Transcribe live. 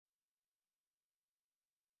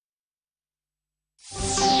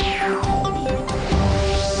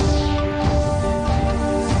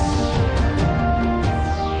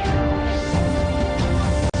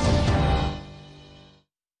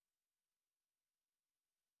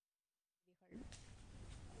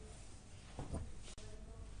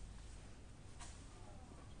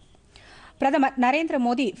பிரதமர் நரேந்திர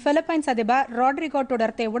மோடி பிலிப்பைன்ஸ் அதிபர் ராட்ரிகோ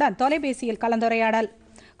டுடர்தேவுடன் தொலைபேசியில் கலந்துரையாடல்.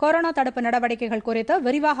 கொரோனா தடுப்பு நடவடிக்கைகள் குறித்து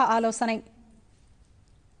விரிவாக ஆலோசனை.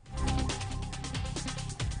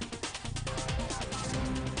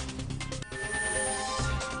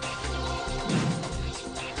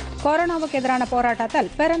 கொரோனாவுக்கு எதிரான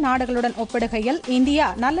போராட்டத்தில் பிற நாடுகளுடன் ஒப்பிடுகையில் இந்தியா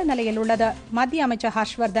நல்ல நிலையில் உள்ளது. மத்திய அமைச்சர்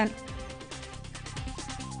ஹர்ஷ்வர்தன்.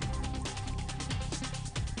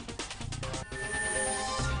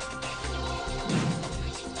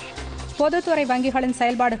 பொதுத்துறை வங்கிகளின்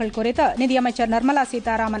செயல்பாடுகள் குறித்து நிதியமைச்சர் நிர்மலா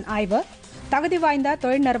சீதாராமன் ஆய்வு. தகுதி வாய்ந்த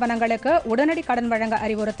தொழில் நிறுவனங்களுக்கு உடனடி கடன் வழங்க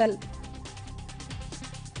அறிவுறுத்தல்.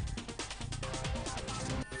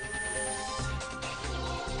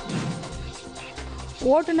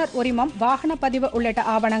 ஓட்டுநர் உரிமம், வாகன பதிவு உள்ளிட்ட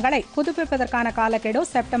ஆவணங்களை புதுப்பிப்பதற்கான காலக்கெடு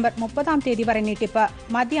செப்டம்பர் 30ஆம் தேதி வரை நீட்டிப்பு.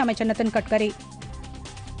 மத்திய அமைச்சர் நிதின் கட்கரி.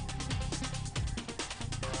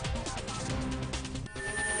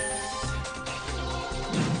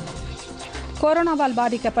 கொரோனாவால்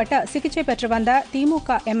பாதிக்கப்பட்டு சிகிச்சை பெற்று வந்த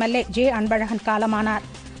திமுக எம்எல்ஏ ஜே அன்பழகன் காலமானார்.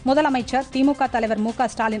 முதலமைச்சர், திமுக தலைவர் மு க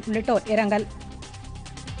ஸ்டாலின் உள்ளிட்டோர் இரங்கல்.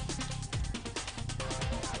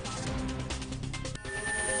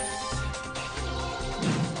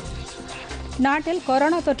 நாட்டில்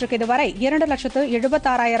கொரோனா தொற்றுக்கு இதுவரை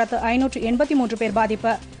 2,76,583 பேர்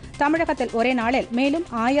பாதிப்பு. தமிழகத்தில் ஒரே நாளில் மேலும்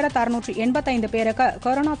 1,685 பேருக்கு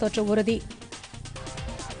கொரோனா தொற்று உறுதி.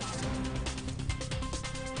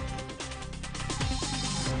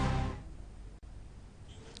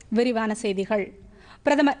 விரிவான செய்திகள்.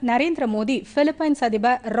 பிரதமர் நரேந்திர மோடி பிலிப்பைன்ஸ்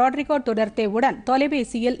அதிபர் ராட்ரிகோ டுடர்தேவுடன்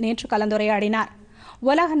தொலைபேசியில் நேற்று கலந்துரையாடினார்.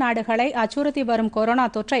 உலக நாடுகளை அச்சுறுத்தி வரும் கொரோனா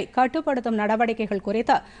தொற்றை கட்டுப்படுத்தும் நடவடிக்கைகள்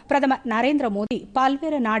குறித்து பிரதமர் நரேந்திர மோடி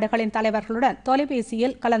பல்வேறு நாடுகளின் தலைவர்களுடன்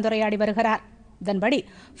தொலைபேசியில் கலந்துரையாடி வருகிறார். இதன்படி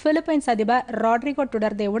பிலிப்பைன்ஸ் அதிபர் ராட்ரிகோ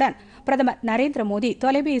டுடர்தேவுடன் பிரதமர் நரேந்திர மோடி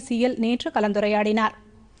தொலைபேசியில் நேற்று கலந்துரையாடினார்.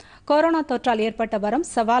 கொரோனா தொற்றால் ஏற்பட்டு வரும்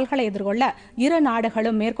சவால்களை எதிர்கொள்ள இரு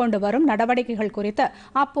நாடுகளும் மேற்கொண்டு வரும் நடவடிக்கைகள் குறித்து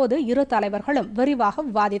அப்போது இரு தலைவர்களும் விரிவாக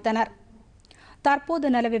விவாதித்தனர். தற்போது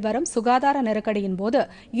நிலவி வரும் சுகாதார நெருக்கடியின் போது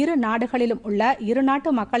இரு நாடுகளிலும் உள்ள இரு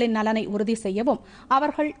நாட்டு மக்களின் நலனை உறுதி செய்யவும்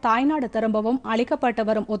அவர்கள் தாய்நாடு திரும்பவும் அளிக்கப்பட்டு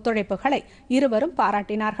வரும் ஒத்துழைப்புகளை இருவரும்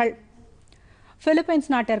பாராட்டினார்கள்.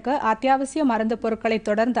 பிலிப்பைன்ஸ் நாட்டிற்கு அத்தியாவசிய மருந்து பொருட்களை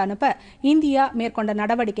தொடர்ந்து அனுப்ப இந்தியா மேற்கொண்ட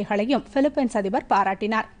நடவடிக்கைகளையும் பிலிப்பைன்ஸ் அதிபர்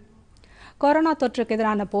பாராட்டினார். கொரோனா தொற்றுக்கு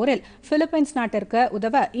எதிரான போரில் பிலிப்பைன்ஸ் நாட்டிற்கு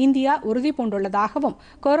உதவ இந்தியா உறுதி பூண்டுள்ளதாகவும்,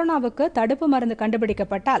 கொரோனாவுக்கு தடுப்பு மருந்து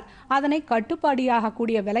கண்டுபிடிக்கப்பட்டால் அதனை கட்டுப்பாடியாக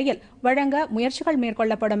கூடிய விலையில் வழங்க முயற்சிகள்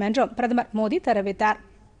மேற்கொள்ளப்படும் என்றும் பிரதமர் மோடி தெரிவித்தார்.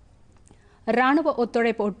 ராணுவ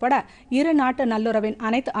ஒத்துழைப்பு உட்பட இரு நாட்டு நல்லுறவின்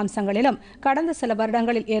அனைத்து அம்சங்களிலும் கடந்த சில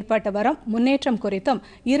வருடங்களில் ஏற்பட்டு வரும் முன்னேற்றம் குறித்தும்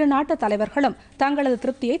இரு நாட்டு தலைவர்களும் தங்களது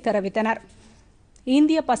திருப்தியை தெரிவித்தனர்.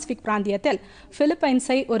 இந்திய பசிபிக் பிராந்தியத்தில்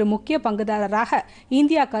பிலிப்பைன்ஸை ஒரு முக்கிய பங்குதாரராக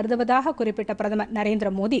இந்தியா கருதுவதாக குறிப்பிட்ட பிரதமர் நரேந்திர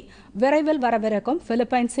மோடி விரைவில் வரவிருக்கும்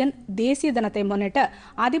பிலிப்பைன்ஸின் தேசிய தினத்தை முன்னிட்டு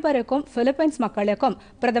அதிபருக்கும் பிலிப்பைன்ஸ் மக்களுக்கும்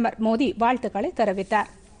பிரதமர் மோடி வாழ்த்துக்களை தெரிவித்தார்.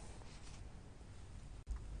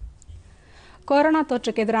 கொரோனா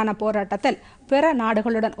தொற்றுக்கு எதிரான போராட்டத்தில் பிற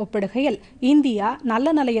நாடுகளுடன் ஒப்பிடுகையில் இந்தியா நல்ல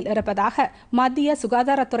நிலையில் இருப்பதாக மத்திய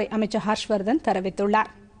சுகாதாரத்துறை அமைச்சர் ஹர்ஷ்வர்தன்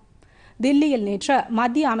தெரிவித்துள்ளார். தில்லியில் நேற்று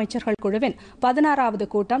மத்திய அமைச்சர்கள் குழுவின் 16வது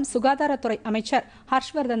கூட்டம் சுகாதாரத்துறை அமைச்சர்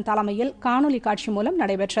ஹர்ஷ்வர்தன் தலைமையில் காணொலி காட்சி மூலம்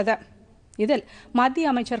நடைபெற்றது. இதில்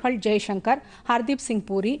மத்திய அமைச்சர்கள் ஜெய்சங்கர், ஹர்தீப் சிங்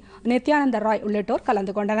பூரி, நித்யானந்த ராய் உள்ளிட்டோர்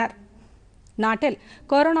கலந்து கொண்டனர். நாட்டில்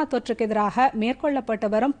கொரோனா தொற்றுக்கு எதிராக மேற்கொள்ளப்பட்டு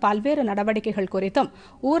வரும் பல்வேறு நடவடிக்கைகள் குறித்தும்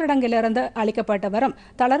ஊரடங்கிலிருந்து அளிக்கப்பட்டு வரும்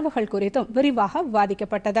தளர்வுகள் குறித்தும் விரிவாக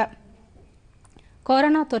விவாதிக்கப்பட்டது.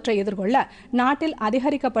 கொரோனா தொற்றை எதிர்கொள்ள நாட்டில்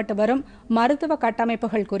அதிகரிக்கப்பட்டு வரும் மருத்துவ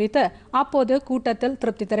கட்டமைப்புகள் குறித்து அப்போது கூட்டத்தில்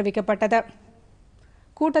திருப்தி தெரிவிக்கப்பட்டது.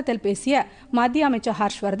 கூட்டத்தில் பேசிய மத்திய அமைச்சர்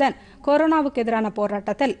ஹர்ஷ்வர்தன், கொரோனாவுக்கு எதிரான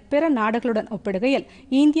போராட்டத்தில் பிற நாடுகளுடன் ஒப்பிடுகையில்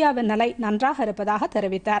இந்தியாவின் நிலை நன்றாக இருப்பதாக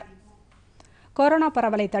தெரிவித்தார். கொரோனா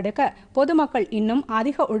பரவலை தடுக்க பொதுமக்கள் இன்னும்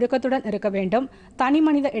அதிக ஒழுக்கத்துடன் இருக்க வேண்டும்,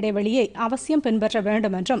 தனிமனித இடைவெளியை அவசியம் பின்பற்ற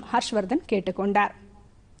வேண்டும் என்றும் ஹர்ஷ்வர்தன் கேட்டுக்கொண்டார்.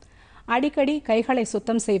 அடிக்கடி கைகளை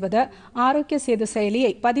சுத்தம் செய்வது, ஆரோக்கிய சேது செயலியை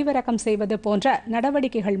பதிவிறக்கம் செய்வது போன்ற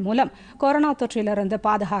நடவடிக்கைகள் மூலம் கொரோனா தொற்றிலிருந்து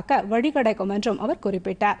பாதுகாக்க வழிகிடைக்கும் என்றும் அவர்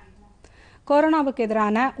குறிப்பிட்டார். கொரோனாவுக்கு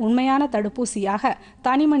எதிரான உண்மையான தடுப்பூசியாக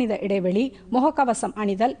தனிமனித இடைவெளி, முகக்கவசம்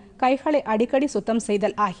அணிதல், கைகளை அடிக்கடி சுத்தம்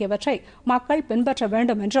செய்தல் ஆகியவற்றை மக்கள் பின்பற்ற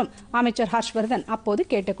வேண்டும் என்றும் அமைச்சர் ஹர்ஷ்வர்தன் அப்போது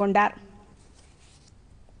கேட்டுக்கொண்டார்.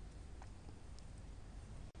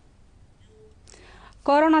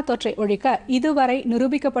 கொரோனா தொற்றை ஒழிக்க இதுவரை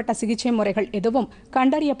நிரூபிக்கப்பட்ட சிகிச்சை முறைகள் எதுவும்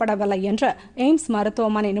கண்டறியப்படவில்லை என்று எய்ம்ஸ்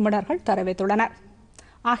மருத்துவமனை நிபுணர்கள் தெரிவித்துள்ளனர்.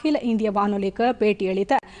 அகில இந்திய வானொலிக்கு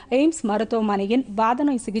பேட்டியளித்த எய்ம்ஸ் மருத்துவமனையின்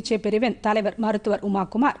வாதநோய் சிகிச்சை பிரிவின் தலைவர் மருத்துவர்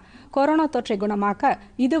உமாகுமார், கொரோனா தொற்றை குணமாக்க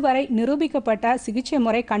இதுவரை நிரூபிக்கப்பட்ட சிகிச்சை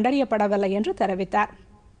முறை கண்டறியப்படவில்லை என்று தெரிவித்தார்.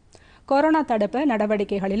 கொரோனா தடுப்பு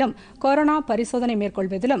நடவடிக்கைகளிலும் கொரோனா பரிசோதனை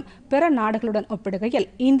மேற்கொள்வதிலும் பிற நாடுகளுடன் ஒப்பிடுகையில்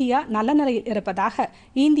இந்தியா நல்ல நிலையில் இருப்பதாக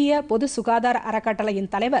இந்திய பொது சுகாதார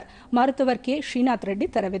அறக்கட்டளையின் தலைவர் மருத்துவர் கே ஸ்ரீநாத் ரெட்டி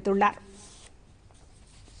தெரிவித்துள்ளார்.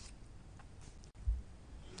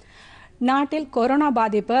 நாட்டில் கொரோனா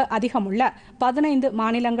பாதிப்பு அதிகமுள்ள 15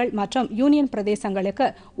 மாநிலங்கள் மற்றும் யூனியன் பிரதேசங்களுக்கு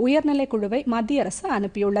உயர்நிலை குழுவை மத்திய அரசு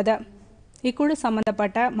அனுப்பியுள்ளது. இக்குழு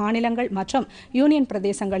சம்பந்தப்பட்ட மாநிலங்கள் மற்றும் யூனியன்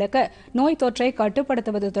பிரதேசங்களுக்கு நோய் தொற்றை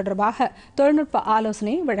கட்டுப்படுத்துவது தொடர்பாக தொழில்நுட்ப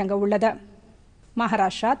ஆலோசனை வழங்க உள்ளது.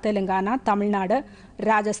 மகாராஷ்டிரா, தெலுங்கானா, தமிழ்நாடு,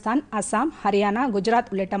 ராஜஸ்தான், அசாம், ஹரியானா, குஜராத்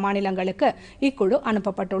உள்ளிட்ட மாநிலங்களுக்கு இக்குழு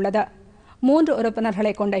அனுப்பப்பட்டுள்ளது. 3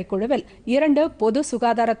 உறுப்பினர்களை கொண்ட இக்குழுவில் 2 பொது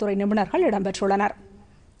சுகாதாரத்துறை நிபுணர்கள் இடம்பெற்றுள்ளனர்.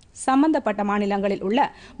 சம்பந்தப்பட்ட மாநிலங்களில் உள்ள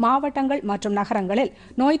மாவட்டங்கள் மற்றும் நகரங்களில்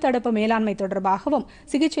நோய் தடுப்பு மேலாண்மை தொடர்பாகவும்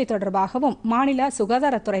சிகிச்சை தொடர்பாகவும் மாநில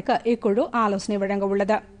சுகாதாரத்துறைக்கு இக்குழு ஆலோசனை வழங்க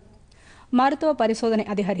உள்ளது. மருத்துவ பரிசோதனை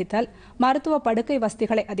அதிகரித்தல், மருத்துவ படுக்கை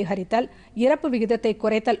வசதிகளை அதிகரித்தல், இறப்பு விகிதத்தை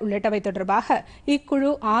குறைத்தல் உள்ளிட்டவை தொடர்பாக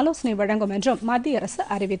இக்குழு ஆலோசனை வழங்கும் என்றும் மத்திய அரசு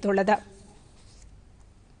அறிவித்துள்ளது.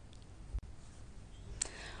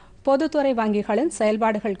 பொதுத்துறை வங்கிகளின்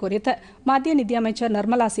செயல்பாடுகள் குறித்து மத்திய நிதியமைச்சர்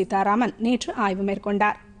நிர்மலா சீதாராமன் நேற்று ஆய்வு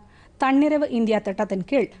மேற்கொண்டார். தன்னிறைவு இந்தியா திட்டத்தின்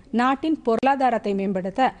கீழ் நாட்டின் பொருளாதாரத்தை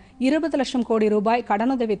மேம்படுத்த 20 லட்சம் கோடி ரூபாய்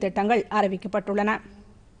கடனுதவி திட்டங்கள் அறிவிக்கப்பட்டுள்ளன.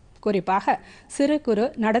 குறிப்பாக சிறு குறு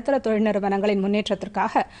நடுத்தர தொழில் நிறுவனங்களின்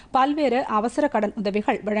முன்னேற்றத்திற்காக பல்வேறு அவசர கடன்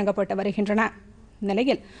உதவிகள் வழங்கப்பட்டு வருகின்றன.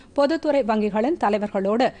 நிலையில் பொதுத்துறை வங்கிகளின்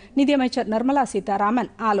தலைவர்களோடு நிதியமைச்சர் நிர்மலா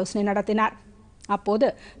சீதாராமன் ஆலோசனை நடத்தினார். அப்போது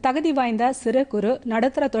தகுதி வாய்ந்த சிறு குறு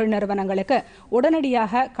நடுத்தர தொழில் நிறுவனங்களுக்கு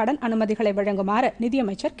உடனடியாக கடன் அனுமதிகளை வழங்குமாறு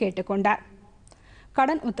நிதியமைச்சர் கேட்டுக் கொண்டார்.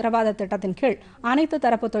 கடன் உத்தரவாத திட்டத்தின் கீழ் அனைத்து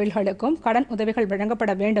தரப்பு தொழில்களுக்கும் கடன் உதவிகள்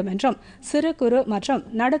வழங்கப்பட வேண்டும் என்றும் சிறு குறு மற்றும்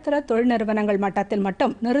நடுத்தர தொழில் நிறுவனங்கள் மட்டத்தில்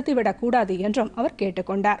மட்டும் நிறுத்திவிடக்கூடாது என்றும் அவர் கேட்டுக்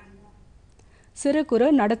கொண்டார். சிறு குறு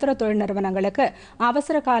நடுத்தர தொழில் நிறுவனங்களுக்கு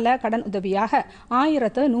அவசர கால கடன் உதவியாக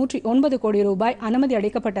 1109 கோடி ரூபாய் அனுமதி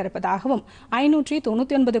அளிக்கப்பட்டிருப்பதாகவும்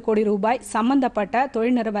 599 கோடி ரூபாய் சம்பந்தப்பட்ட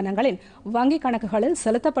தொழில் நிறுவனங்களின் வங்கிக் கணக்குகளில்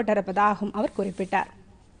செலுத்தப்பட்டிருப்பதாகவும் அவர் குறிப்பிட்டார்.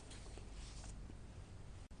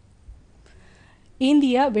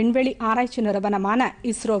 இந்திய விண்வெளி ஆராய்ச்சி நிறுவனமான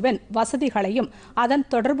இஸ்ரோவின் வசதிகளையும் அதன்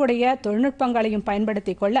தொடர்புடைய தொழில்நுட்பங்களையும்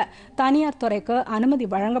பயன்படுத்திக் கொள்ள தனியார் துறைக்கு அனுமதி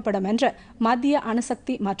வழங்கப்படும் என்று மத்திய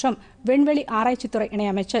அணுசக்தி மற்றும் விண்வெளி ஆராய்ச்சித்துறை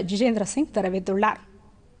இணையமைச்சர் ஜிதேந்திர சிங் தெரிவித்துள்ளார்.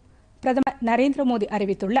 பிரதமர் நரேந்திர மோடி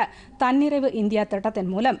அறிவித்துள்ள தன்னிறைவு இந்தியா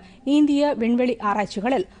திட்டத்தின் மூலம் இந்திய விண்வெளி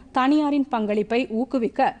ஆராய்ச்சிகளில் தனியாரின் பங்களிப்பை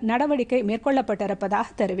ஊக்குவிக்க நடவடிக்கை மேற்கொள்ளப்பட்டிருப்பதாக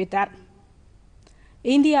தெரிவித்தார்.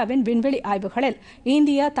 இந்தியாவின் விண்வெளி ஆய்வுகளில்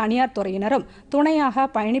இந்திய தனியார் துறையினரும் துணையாக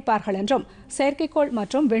பயணிப்பார்கள் என்றும் செயற்கைக்கோள்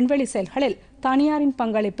மற்றும் விண்வெளி செயல்களில் தனியாரின்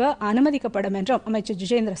பங்களிப்பு அனுமதிக்கப்படும் என்றும் அமைச்சர்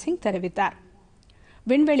ஜிதேந்திர சிங் தெரிவித்தார்.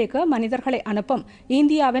 விண்வெளிக்கு மனிதர்களை அனுப்பும்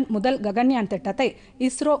இந்தியாவின் முதல் ககன்யான் திட்டத்தை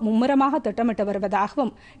இஸ்ரோ மும்முரமாக திட்டமிட்டு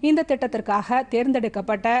வருவதாகவும் இந்த திட்டத்திற்காக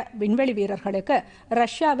தேர்ந்தெடுக்கப்பட்ட விண்வெளி வீரர்களுக்கு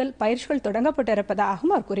ரஷ்யாவில் பயிற்சிகள்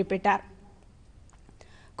தொடங்கப்பட்டிருப்பதாகவும் அவர் குறிப்பிட்டார்.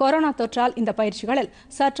 கொரோனா தொற்றால் இந்த பயிற்சிகளில்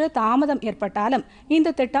சற்று தாமதம் ஏற்பட்டாலும்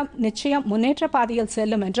இந்த திட்டம் நிச்சயம் முன்னேற்ற பாதையில்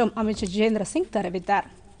செல்லும் என்றும் அமைச்சர் ஜிதேந்திர சிங் தெரிவித்தார்.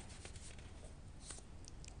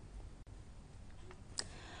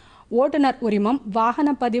 ஓட்டுநர் உரிமம், வாகன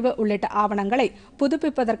பதிவு உள்ளிட்ட ஆவணங்களை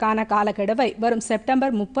புதுப்பிப்பதற்கான காலக்கெடுவை வரும்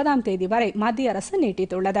செப்டம்பர் 30ஆம் தேதி வரை மத்திய அரசு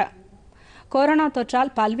நீட்டித்துள்ளது. கொரோனா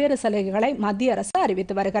தொற்றால் பல்வேறு சலுகைகளை மத்திய அரசு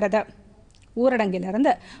அறிவித்து வருகிறது.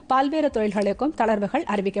 ஊரடங்கிலிருந்து பல்வேறு தொழில்களுக்கும் தளர்வுகள்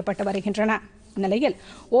அறிவிக்கப்பட்டு வருகின்றன. நிலையில்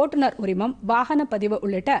ஓட்டுநர் உரிமம், வாகன பதிவு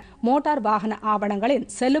உள்ளிட்ட மோட்டார் வாகன ஆவணங்களின்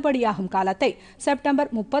செல்லுபடியாகும் காலத்தை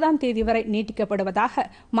செப்டம்பர் 30ஆம் தேதி வரை நீட்டிக்கப்படுவதாக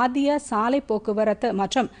மத்திய சாலை போக்குவரத்து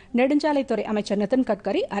மற்றும் நெடுஞ்சாலைத்துறை அமைச்சர் நிதின்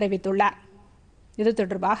கட்கரி அறிவித்துள்ளார். இது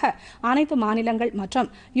தொடர்பாக அனைத்து மாநிலங்கள்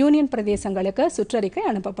மற்றும் யூனியன் பிரதேசங்களுக்கு சுற்றறிக்கை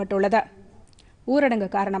அனுப்பப்பட்டுள்ளது. ஊரடங்கு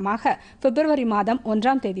காரணமாக பிப்ரவரி மாதம்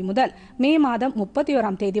 1ஆம் தேதி முதல் மே மாதம்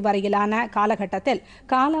 31ஆம் தேதி வரையிலான காலகட்டத்தில்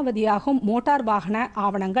காலாவதியாகும் மோட்டார் வாகன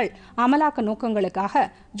ஆவணங்கள் அமலாக்க நோக்கங்களுக்காக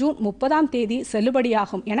ஜூன் 30ஆம் தேதி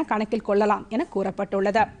செல்லுபடியாகும் என கணக்கில் கொள்ளலாம் என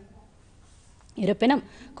கூறப்பட்டுள்ளது. இருப்பினும்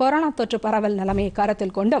கொரோனா தொற்று பரவல் நிலைமையை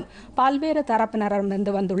கருத்தில் கொண்டும் பல்வேறு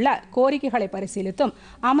தரப்பினரிடமிருந்து வந்துள்ள கோரிக்கைகளை பரிசீலித்தும்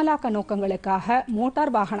அமலாக்க நோக்கங்களுக்காக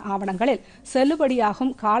மோட்டார் வாகன ஆவணங்களில்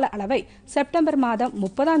செல்லுபடியாகும் கால அளவை செப்டம்பர் மாதம்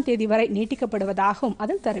 30ஆம் தேதி வரை நீட்டிக்கப்படுவதாகவும்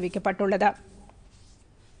அதில் தெரிவிக்கப்பட்டுள்ளது.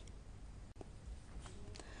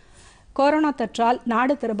 கொரோனா தொற்றால்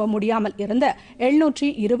நாடு திரும்ப முடியாமல் இருந்த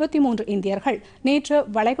 723 இந்தியர்கள் நேற்று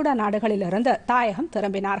வளைகுடா நாடுகளிலிருந்து தாயகம்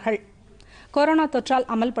திரும்பினார்கள். கொரோனா தொற்றால்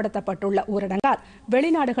அமல்படுத்தப்பட்டுள்ள ஊரடங்கால்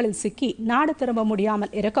வெளிநாடுகளில் சிக்கி நாடு திரும்ப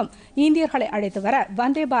முடியாமல் இருக்கும் இந்தியர்களை அழைத்து வர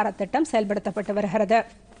வந்தே பாரத் திட்டம் செயல்படுத்தப்பட்டு வருகிறது.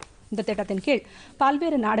 இந்த திட்டத்தின் கீழ்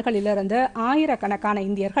பல்வேறு நாடுகளிலிருந்து ஆயிரக்கணக்கான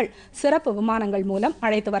இந்தியர்கள் சிறப்பு விமானங்கள் மூலம்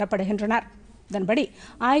அழைத்து வரப்படுகின்றனர். இதன்படி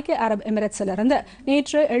ஐக்கிய அரபு எமிரேட்ஸிலிருந்து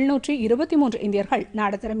நேற்று 723 இந்தியர்கள்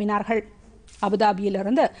நாடு திரும்பினார்கள்.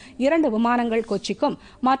 அபுதாபியிலிருந்து 2 விமானங்கள் கொச்சிக்கும்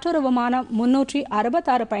மற்றொரு விமானம்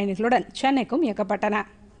 366 பயணிகளுடன் சென்னைக்கும் இயக்கப்பட்டன.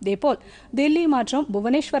 இதேபோல் தில்லி மற்றும்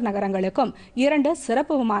புவனேஸ்வர் நகரங்களுக்கும் 2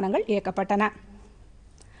 சிறப்பு விமானங்கள் இயக்கப்பட்டன.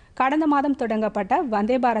 கடந்த மாதம் தொடங்கப்பட்ட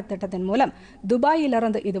வந்தே பாரத் திட்டத்தின் மூலம்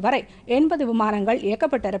துபாயிலிருந்து இதுவரை 80 விமானங்கள்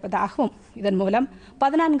இயக்கப்பட்டிருப்பதாகவும் இதன் மூலம்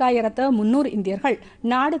 14,300 இந்தியர்கள்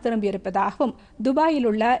நாடு திரும்பியிருப்பதாகவும் துபாயில்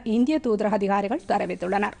உள்ள இந்திய தூதரக அதிகாரிகள்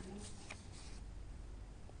தெரிவித்துள்ளனர்.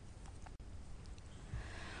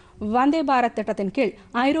 வந்தே பாரத் திட்டத்தின் கீழ்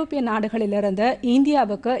ஐரோப்பிய நாடுகளிலிருந்து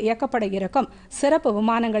இந்தியாவுக்கு இயக்கப்பட இருக்கும் சிறப்பு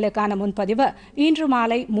விமானங்களுக்கான முன்பதிவு இன்று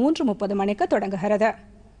மாலை 3:30 மணிக்கு தொடங்குகிறது.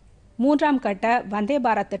 3ஆம் கட்ட வந்தே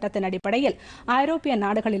பாரத் திட்டத்தின் அடிப்படையில் ஐரோப்பிய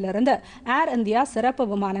நாடுகளிலிருந்து ஏர் இந்தியா சிறப்பு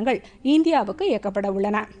விமானங்கள் இந்தியாவுக்கு இயக்கப்பட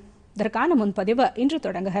உள்ளன. இதற்கான முன்பதிவு இன்று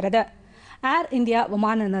தொடங்குகிறது. ஏர் இந்தியா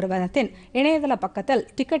விமான நிறுவனத்தின் இணையதள பக்கத்தில்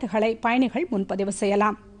டிக்கெட்டுகளை பயணிகள் முன்பதிவு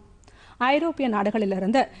செய்யலாம். ஐரோப்பிய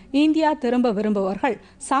நாடுகளிலிருந்து இந்தியா திரும்ப விரும்புபவர்கள்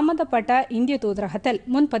சம்பந்தப்பட்ட இந்திய தூதரகத்தில்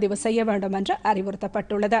முன்பதிவு செய்ய வேண்டும் என்று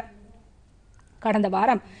அறிவுறுத்தப்பட்டுள்ளது. கடந்த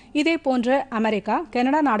வாரம் இதேபோன்று அமெரிக்கா,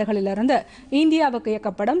 கனடா நாடுகளிலிருந்து இந்தியாவுக்கு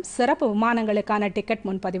இயக்கப்படும் சிறப்பு விமானங்களுக்கான டிக்கெட்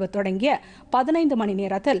முன்பதிவு தொடங்கிய 15 மணி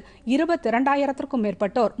நேரத்தில் 22,000க்கும்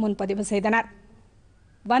மேற்பட்டோர் முன்பதிவு செய்தனர்.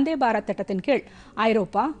 வந்தே பாரத் திட்டத்தின் கீழ்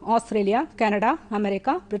ஐரோப்பா, ஆஸ்திரேலியா, கனடா,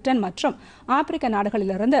 அமெரிக்கா, பிரிட்டன் மற்றும் ஆப்பிரிக்க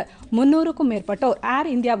நாடுகளிலிருந்து 300க்கும் மேற்பட்டோர்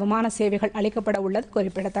ஏர் இந்தியா விமான சேவைகள் அளிக்கப்பட உள்ளது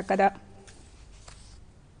குறிப்பிடத்தக்கது.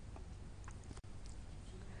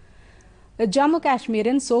 ஜம்மு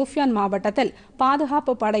காஷ்மீரின் சோஃபியான் மாவட்டத்தில்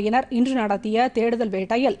பாதுகாப்பு படையினர் இன்று நடத்திய தேடுதல்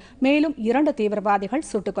வேட்டையில் மேலும் 2 தீவிரவாதிகள்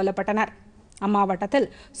சுட்டுக் கொல்லப்பட்டனர். அம்மாவட்டத்தில்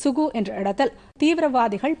சுகு என்ற இடத்தில்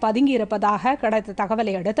தீவிரவாதிகள் பதுங்கியிருப்பதாக கிடைத்த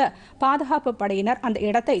தகவலை அடுத்து பாதுகாப்பு படையினர் அந்த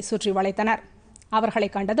இடத்தை சுற்றி வளைத்தனர். அவர்களை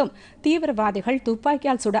கண்டதும் தீவிரவாதிகள்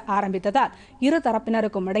துப்பாக்கியால் சுட ஆரம்பித்ததால் இரு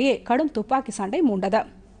தரப்பினருக்கும் இடையே கடும் துப்பாக்கி சண்டை மூண்டது.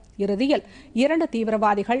 இறுதியில் 2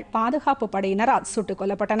 தீவிரவாதிகள் பாதுகாப்பு படையினரால் சுட்டுக்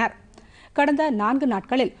கொல்லப்பட்டனர். கடந்த 4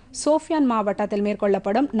 நாட்களில் சோஃபியான் மாவட்டத்தில்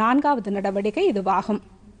மேற்கொள்ளப்படும் 4வது நடவடிக்கை இதுவாகும்.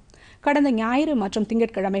 கடந்த ஞாயிறு மற்றும்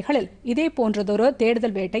திங்கட்கிழமைகளில் இதே போன்றதொரு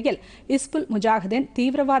தேடுதல் வேட்டையில் இஸ்புல் முஜாஹிதீன்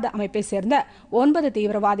தீவிரவாத அமைப்பை சேர்ந்த 9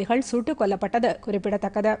 தீவிரவாதிகள் சுட்டுக் கொல்லப்பட்டது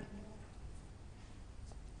குறிப்பிடத்தக்கது.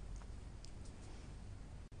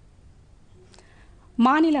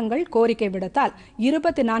 மாநிலங்கள் கோரிக்கை விடுத்தால்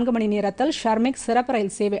 24 மணி நேரத்தில் ஷர்மிக் சிறப்பு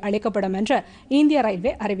ரயில் சேவை அளிக்கப்படும் என்று இந்திய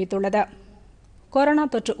ரயில்வே அறிவித்துள்ளது. கொரோனா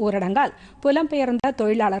தொற்று ஊரடங்கால் புலம்பெயர்ந்த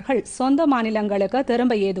தொழிலாளர்கள் சொந்த மாநிலங்களுக்கு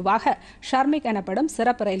திரும்ப ஏதுவாக ஷர்மிக் எனப்படும்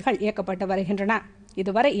சிறப்பு ரயில்கள் இயக்கப்பட்டு வருகின்றன.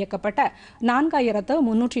 இதுவரை இயக்கப்பட்ட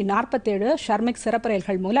 4,347 ஷர்மிக் சிறப்பு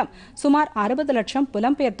ரயில்கள் மூலம் சுமார் 60 லட்சம்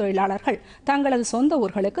புலம்பெயர் தொழிலாளர்கள் தங்களது சொந்த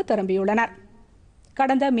ஊர்களுக்கு திரும்பியுள்ளனர்.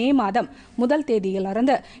 கடந்த மே மாதம் 1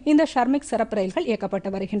 தேதியிலிருந்து இந்த ஷர்மிக் சிறப்பு ரயில்கள் இயக்கப்பட்டு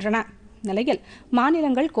வருகின்றன. நிலையில்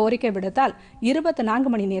மாநிலங்கள் கோரிக்கை விடுத்தால் 24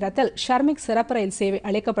 மணி நேரத்தில் ஷர்மிக் சிறப்பு ரயில் சேவை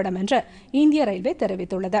அளிக்கப்படும் என்று இந்திய ரயில்வே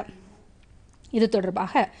தெரிவித்துள்ளது. இது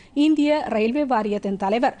தொடர்பாக இந்திய ரயில்வே வாரியத்தின்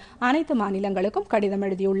தலைவர் அனைத்து மாநிலங்களுக்கும் கடிதம்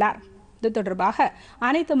எழுதியுள்ளார். இது தொடர்பாக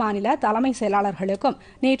அனைத்து மாநில தலைமை செயலாளர்களுக்கும்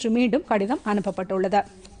நேற்று மீண்டும் கடிதம் அனுப்பப்பட்டுள்ளது.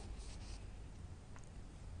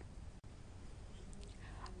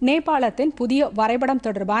 நேபாளத்தின் புதிய வரைபடம்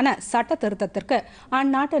தொடர்பான சட்ட திருத்தத்திற்கு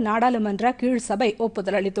அந்நாட்டு நாடாளுமன்ற கீழ் சபை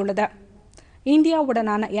ஒப்புதல் அளித்துள்ளது.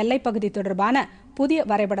 இந்தியாவுடனான எல்லைப்பகுதி தொடர்பான புதிய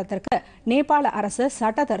வரைபடத்திற்கு நேபாள அரசு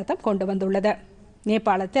சட்ட திருத்தம் கொண்டு வந்துள்ளது.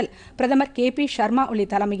 நேபாளத்தில் பிரதமர் KP சர்மா ஒலி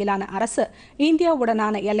தலைமையிலான அரசு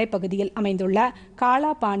இந்தியாவுடனான எல்லைப்பகுதியில் அமைந்துள்ள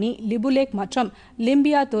காலாபானி, லிபுலேக் மற்றும்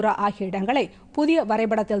லிம்பியாதுரா ஆகிய இடங்களை புதிய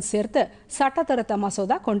வரைபடத்தில் சேர்த்து சட்ட திருத்த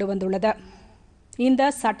மசோதா கொண்டு வந்துள்ளது.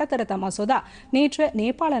 இந்த சட்ட திருத்த மசோதா நேற்று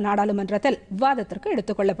நேபாள நாடாளுமன்றத்தில் விவாதத்திற்கு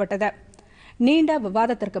எடுத்துக் கொள்ளப்பட்டது. நீண்ட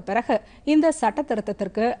விவாதத்திற்கு பிறகு இந்த சட்ட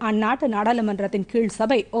திருத்தத்திற்கு அந்நாட்டு நாடாளுமன்றத்தின் கீழ்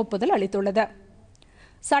சபை ஒப்புதல் அளித்துள்ளது.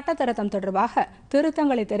 சட்ட திருத்தம் தொடர்பாக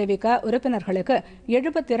திருத்தங்களை தெரிவிக்க உறுப்பினர்களுக்கு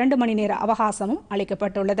 72 மணி நேர அவகாசமும்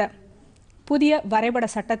அளிக்கப்பட்டுள்ளது. புதிய வரைபட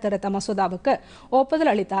சட்ட திருத்த மசோதாவுக்கு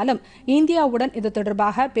ஒப்புதல் அளித்தாலும் இந்தியாவுடன் இது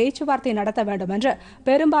தொடர்பாக பேச்சுவார்த்தை நடத்த வேண்டும் என்று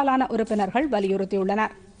பெரும்பாலான உறுப்பினர்கள்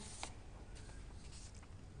வலியுறுத்தியுள்ளனர்.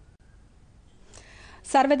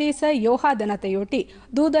 சர்வதேச யோகா தினத்தையொட்டி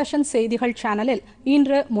தூர்தர்ஷன் செய்திகள் சேனலில்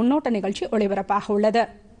இன்று முன்னோட்ட நிகழ்ச்சி ஒளிபரப்பாக உள்ளது.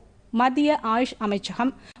 மத்திய ஆயுஷ்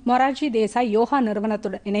அமைச்சகம் மொரார்ஜி தேசாய் யோகா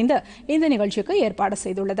நிறுவனத்துடன் இணைந்து இந்த நிகழ்ச்சிக்கு ஏற்பாடு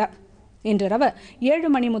செய்துள்ளது. இன்றிரவு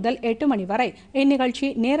 7 மணி முதல் 8 மணி வரை இந்நிகழ்ச்சி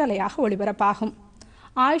நேரலையாக ஒளிபரப்பாகும்.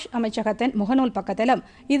 ஆயுஷ் அமைச்சகத்தின் முகநூல் பக்கத்திலும்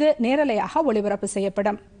இது நேரலையாக ஒளிபரப்பு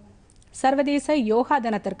செய்யப்படும். சர்வதேச யோகா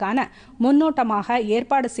தினத்திற்கான முன்னோட்டமாக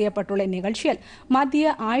ஏற்பாடு செய்யப்பட்டுள்ள நிகழ்ச்சியில்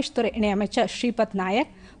மத்திய ஆயுஷ் துறை இணையமைச்சர் ஸ்ரீபத் நாயக்,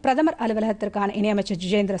 பிரதமர் அலுவலகத்திற்கான இணையமைச்சர்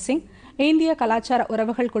ஜிதேந்திர சிங், இந்திய கலாச்சார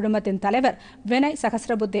உறவுகள் குழுமத்தின் தலைவர் வினய்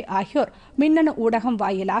சகஸ்ரபுத்தே ஆகியோர் மின்னணு ஊடகம்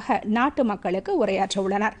வாயிலாக நாட்டு மக்களுக்கு உரையாற்ற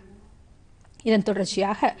உள்ளனர். இதன்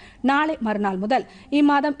தொடர்ச்சியாக நாளை மறுநாள் முதல்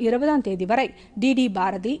இம்மாதம் 20ஆம் தேதி வரை டிடி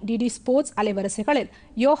பாரதி, டிடி ஸ்போர்ட்ஸ் அலைவரிசைகளில்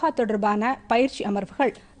யோகா தொடர்பான பயிற்சி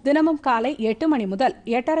அமர்வுகள் தினமும் காலை 8 மணி முதல்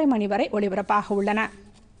 8:30 மணி வரை ஒளிபரப்பாக உள்ளன.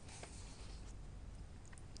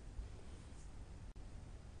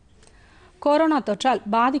 கொரோனா தொற்றால்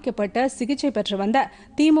பாதிக்கப்பட்டு சிகிச்சை பெற்று வந்த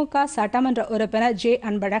திமுக சட்டமன்ற உறுப்பினர் ஜே.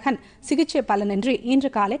 அன்பழகன் சிகிச்சை பலனின்றி இன்று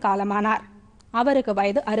காலை காலமானார். அவருக்கு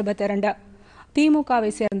வயது 62. திமுகவை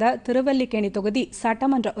சேர்ந்த திருவல்லிக்கேணி தொகுதி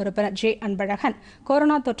சட்டமன்ற உறுப்பினர் ஜே. அன்பழகன்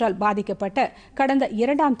கொரோனா தொற்றால் பாதிக்கப்பட்டு கடந்த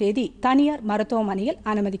 2ஆம் தேதி தனியார் மருத்துவமனையில்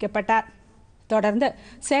அனுமதிக்கப்பட்டார். தொடர்ந்து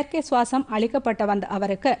செயற்கை சுவாசம் அளிக்கப்பட்டு வந்த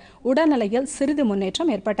அவருக்கு உடல்நிலையில் சிறிது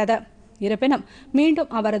முன்னேற்றம் ஏற்பட்டது. இருப்பினும் மீண்டும்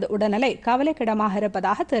அவரது உடல்நிலை கவலைக்கிடமாக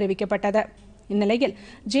இருப்பதாக தெரிவிக்கப்பட்டது. இந்நிலையில்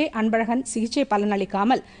ஜே. அன்பழகன் சிகிச்சை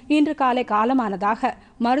பலனளிக்காமல் இன்று காலை காலமானதாக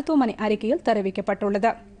மருத்துவமனை அறிக்கையில்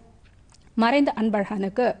தெரிவிக்கப்பட்டுள்ளது. மறைந்த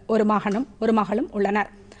அன்பழகனுக்கு ஒரு மகளும்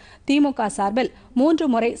உள்ளனர். திமுக சார்பில் 3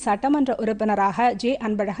 முறை சட்டமன்ற உறுப்பினராக ஜே.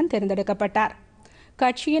 அன்பழகன் தேர்ந்தெடுக்கப்பட்டார்.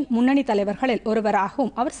 கட்சியின் முன்னணி தலைவர்களில்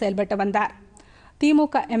ஒருவராகவும் அவர் செயல்பட்டு வந்தார்.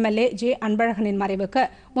 திமுக எம்எல்ஏ ஜே. அன்பழகனின் மறைவுக்கு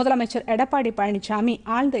முதலமைச்சர் எடப்பாடி பழனிசாமி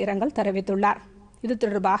ஆழ்ந்த இரங்கல் தெரிவித்துள்ளார். இது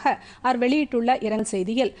தொடர்பாக அவர் வெளியிட்டுள்ள இரங்கல்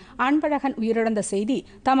செய்தியில், அன்பழகன் உயிரிழந்த செய்தி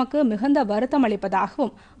தமக்கு மிகுந்த வருத்தம்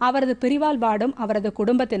அளிப்பதாகவும் அவரது பிரிவால் வாடும் அவரது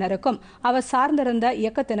குடும்பத்தினருக்கும் அவர் சார்ந்திருந்த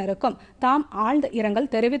இயக்கத்தினருக்கும் தாம் ஆழ்ந்த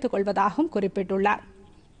இரங்கல் தெரிவித்துக் கொள்வதாகவும் குறிப்பிட்டுள்ளார்.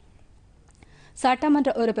 சட்டமன்ற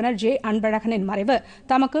உறுப்பினர் ஜே. அன்பழகனின் மறைவு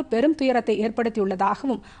தமக்கு பெரும் துயரத்தை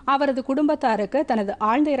ஏற்படுத்தியுள்ளதாகவும் அவரது குடும்பத்தாருக்கு தனது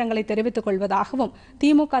ஆழ்ந்த இரங்கலை தெரிவித்துக் கொள்வதாகவும்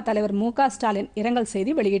திமுக தலைவர் மு.க. ஸ்டாலின் இரங்கல்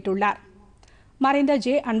செய்தி வெளியிட்டுள்ளார். மறைந்த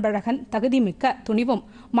ஜே. அன்பழகன் தகுதிமிக்க, துணிவும்,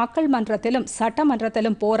 மக்கள் மன்றத்திலும்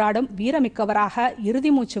சட்டமன்றத்திலும் போராடும் வீரமிக்கவராக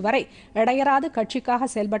இறுதி மூச்சு வரை இடையறாது கட்சிக்காக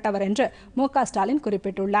செயல்பட்டவர் என்று மு.க. ஸ்டாலின்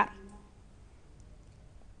குறிப்பிட்டுள்ளார்.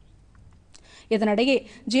 இதனிடையே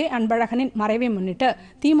ஜே. அன்பழகனின் மறைவை முன்னிட்டு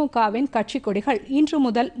திமுகவின் கட்சி கொடிகள் இன்று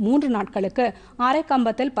முதல் 3 நாட்களுக்கு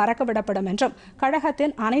அரைக்கம்பத்தில் பறக்கவிடப்படும் என்றும்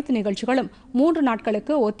கழகத்தின் அனைத்து நிகழ்ச்சிகளும் 3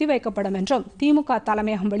 நாட்களுக்கு ஒத்திவைக்கப்படும் என்றும் திமுக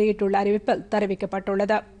தலைமையகம் வெளியிட்டுள்ள அறிவிப்பில்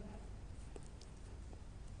தெரிவிக்கப்பட்டுள்ளது.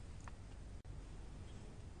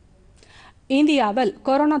 இந்தியாவில்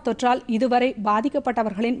கொரோனா தொற்றால் இதுவரை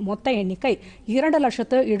பாதிக்கப்பட்டவர்களின் மொத்த எண்ணிக்கை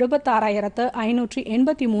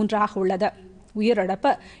 2,76,583 உள்ளது.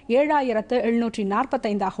 உயிரிழப்பு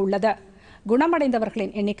 7,745 உள்ளது.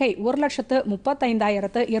 குணமடைந்தவர்களின் எண்ணிக்கை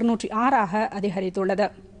 1,35,206 அதிகரித்துள்ளது.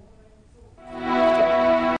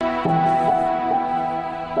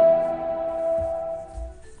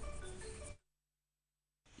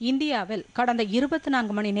 இந்தியாவில் கடந்த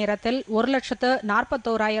 24 மணி நேரத்தில்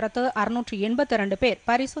 1,41,682 பேர்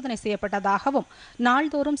பரிசோதனை செய்யப்பட்டதாகவும்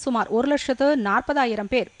நாள்தோறும் சுமார் 1,40,000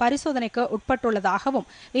 பேர் பரிசோதனைக்கு உட்பட்டுள்ளதாகவும்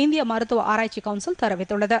இந்திய மருத்துவ ஆராய்ச்சி கவுன்சில்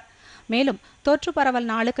தெரிவித்துள்ளது. மேலும் தொற்று பரவல்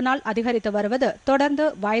நாளுக்கு நாள் அதிகரித்து வருவது தொடர்ந்து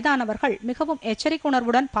வயதானவர்கள் மிகவும் எச்சரிக்கை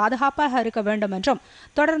உணர்வுடன் பாதுகாப்பாக இருக்க வேண்டும் என்றும்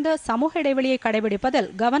தொடர்ந்து சமூக இடைவெளியை கடைபிடிப்பதில்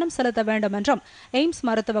கவனம் செலுத்த வேண்டும் என்றும் எய்ம்ஸ்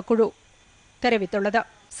மருத்துவ குழு தெரிவித்துள்ளது.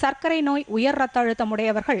 சர்க்கரை நோய், உயர் ரத்த அழுத்தம்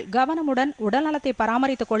உடையவர்கள் கவனமுடன் உடல்நலத்தை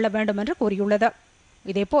பராமரித்துக் கொள்ள வேண்டும் என்று கூறியுள்ளது.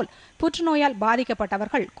 இதேபோல் புற்றுநோயால்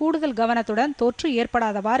பாதிக்கப்பட்டவர்கள் கூடுதல் கவனத்துடன் தொற்று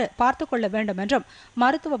ஏற்படாதவாறு பார்த்துக் கொள்ள வேண்டும் என்றும்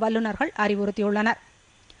மருத்துவ வல்லுநர்கள் அறிவுறுத்தியுள்ளனர்.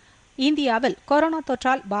 இந்தியாவில் கொரோனா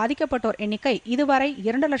தொற்றால் பாதிக்கப்பட்டோர் எண்ணிக்கை இதுவரை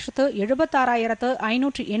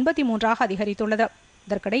 2,76,583 அதிகரித்துள்ளது.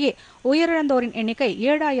 இதற்கிடையே உயிரிழந்தோரின் எண்ணிக்கை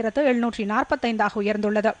 7,745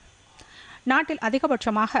 உயர்ந்துள்ளது. நாட்டில்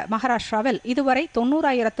அதிகபட்சமாக மகாராஷ்டிராவில் இதுவரை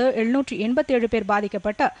 90,787 பேர்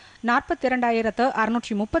பாதிக்கப்பட்டு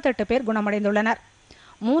 42,638 பேர் குணமடைந்துள்ளனர்.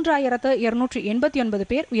 3,289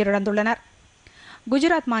 பேர் உயிரிழந்துள்ளனர்.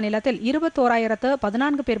 குஜராத் மாநிலத்தில்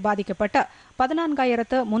 21,014 பேர் பாதிக்கப்பட்டு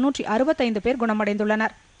 14,365 பேர்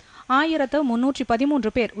குணமடைந்துள்ளனர். 1,313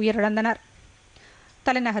 பேர் உயிரிழந்தனர்.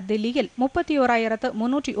 தலைநகர் தில்லியில்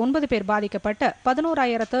 31,309 பேர் பாதிக்கப்பட்டு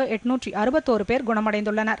 11,861 பேர்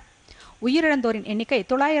குணமடைந்துள்ளனர். உயிரிழந்தோரின் எண்ணிக்கை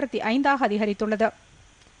 905 அதிகரித்துள்ளது.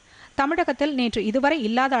 தமிழகத்தில் நேற்று இதுவரை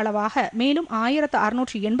இல்லாத அளவாக மேலும்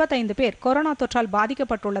 1,685 பேர் கொரோனா தொற்றால்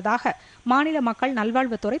பாதிக்கப்பட்டுள்ளதாக மாநில மக்கள்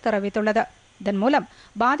நல்வாழ்வுத்துறை தெரிவித்துள்ளது. இதன் மூலம்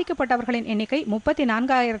பாதிக்கப்பட்டவர்களின் எண்ணிக்கை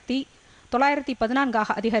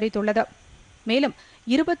 34,914 அதிகரித்துள்ளது. மேலும்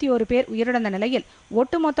 21 பேர் உயிரிழந்த நிலையில்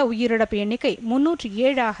ஒட்டுமொத்த உயிரிழப்பு எண்ணிக்கை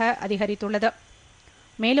 307 அதிகரித்துள்ளது.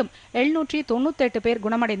 மேலும் 798 பேர்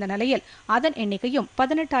குணமடைந்த நிலையில் அதன் எண்ணிக்கையும்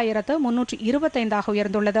 18,325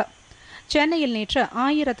 உயர்ந்துள்ளது. சென்னையில் நேற்று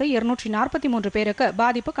 1,243 பேருக்கு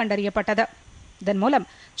பாதிப்பு கண்டறியப்பட்டது. இதன் மூலம்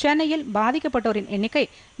சென்னையில் பாதிக்கப்பட்டோரின் எண்ணிக்கை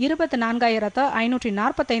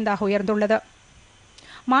 24,545 உயர்ந்துள்ளது.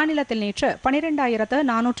 மாநிலத்தில் நேற்று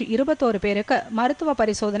 12,421 பேருக்கு மருத்துவ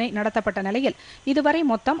பரிசோதனை நடத்தப்பட்ட நிலையில் இதுவரை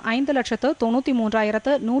மொத்தம்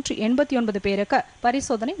 5,93,189 பேருக்கு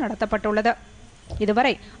பரிசோதனை நடத்தப்பட்டுள்ளது.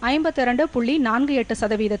 இதுவரை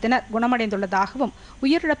 52.48% குணமடைந்துள்ளதாகவும்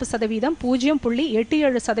உயிரிழப்பு சதவீதம்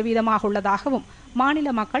 0.87% உள்ளதாகவும் மாநில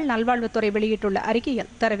மக்கள் நல்வாழ்வுத்துறை வெளியிட்டுள்ள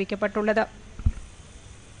அறிக்கையில் தெரிவிக்கப்பட்டுள்ளது.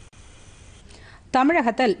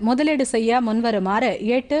 தமிழகத்தில் முதலீடு செய்ய முன்வருமாறு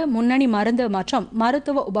 8 முன்னணி மருந்து மற்றும்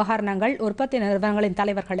மருத்துவ உபகரணங்கள் உற்பத்தி நிறுவனங்களின்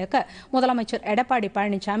தலைவர்களுக்கு முதலமைச்சர் எடப்பாடி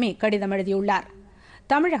பழனிசாமி கடிதம் எழுதியுள்ளார்.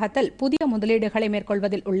 தமிழகத்தில் புதிய முதலீடுகளை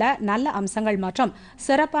மேற்கொள்வதில் உள்ள நல்ல அம்சங்கள் மற்றும்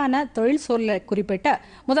சிறப்பான தொழில் சூழலை குறிப்பிட்டு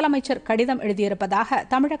முதலமைச்சர் கடிதம் எழுதியிருப்பதாக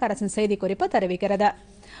தமிழக அரசின் செய்திக்குறிப்பு தெரிவிக்கிறது.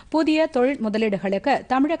 புதிய தொழில் முதலீடுகளுக்கு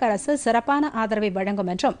தமிழக அரசு சிறப்பான ஆதரவை வழங்கும்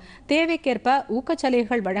என்றும் தேவைக்கேற்ப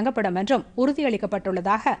ஊக்கச்சலுகைகள் வழங்கப்படும் என்றும்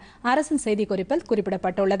உறுதியளிக்கப்பட்டுள்ளதாக அரசின் செய்திக்குறிப்பில்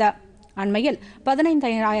குறிப்பிடப்பட்டுள்ளது. அண்மையில்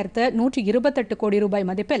 15,128 கோடி ரூபாய்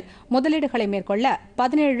மதிப்பில் முதலீடுகளை மேற்கொள்ள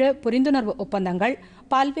 17 புரிந்துணர்வு ஒப்பந்தங்கள்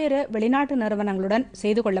பல்வேறு வெளிநாட்டு நிறுவனங்களுடன்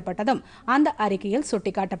செய்து கொள்ளப்பட்டதும் அந்த அறிக்கையில்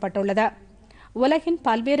சுட்டிக்காட்டப்பட்டுள்ளது. உலகின்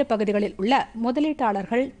பல்வேறு பகுதிகளில் உள்ள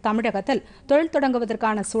முதலீட்டாளர்கள் தமிழகத்தில் தொழில்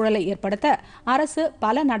தொடங்குவதற்கான சூழலை ஏற்படுத்த அரசு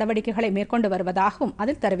பல நடவடிக்கைகளை மேற்கொண்டு வருவதாகவும்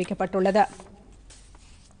அதில் தெரிவிக்கப்பட்டுள்ளது.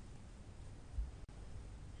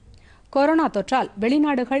 கொரோனா தொற்றால்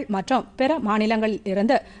வெளிநாடுகள் மற்றும் பிற மாநிலங்களில்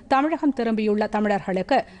இருந்து தமிழகம் திரும்பியுள்ள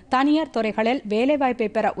தமிழர்களுக்கு தனியார் துறைகளில் வேலைவாய்ப்பை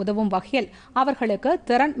பெற உதவும் வகையில் அவர்களுக்கு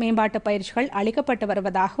திறன் மேம்பாட்டு பயிற்சிகள் அளிக்கப்பட்டு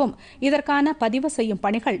வருவதாகவும் இதற்கான பதிவு செய்யும்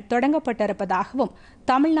பணிகள் தொடங்கப்பட்டிருப்பதாகவும்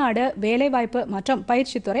தமிழ்நாடு வேலைவாய்ப்பு மற்றும்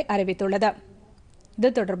பயிற்சித்துறை அறிவித்துள்ளது. இது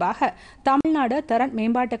தொடர்பாக தமிழ்நாடு திறன்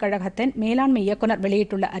மேம்பாட்டுக் கழகத்தின் மேலாண்மை இயக்குநர்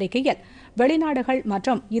வெளியிட்டுள்ள அறிக்கையில் வெளிநாடுகள்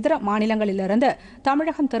மற்றும் இதர மாநிலங்களிலிருந்து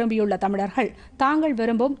தமிழகம் திரும்பியுள்ள தமிழர்கள் தாங்கள்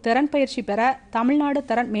விரும்பும் திறன் பயிற்சி பெற தமிழ்நாடு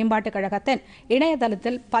திறன் மேம்பாட்டுக் கழகத்தின்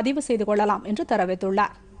இணையதளத்தில் பதிவு செய்து கொள்ளலாம் என்று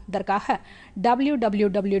தெரிவித்துள்ளார். இதற்காக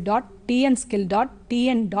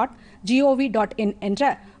www.tnskill.tn.gov.in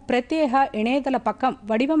என்ற பிரத்யேக இணையதள பக்கம்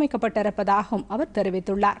வடிவமைக்கப்பட்டிருப்பதாகவும் அவர்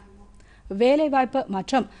தெரிவித்துள்ளார். வேலைவாய்ப்பு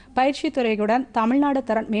மற்றும் பயிற்சித்துறையுடன் தமிழ்நாடு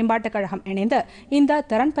திறன் மேம்பாட்டுக் கழகம் இணைந்து இந்த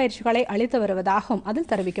திறன் பயிற்சிகளை அளித்து வருவதாகவும் அதில்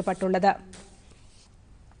தெரிவிக்கப்பட்டுள்ளது.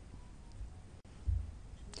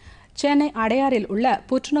 சென்னை அடையாறில் உள்ள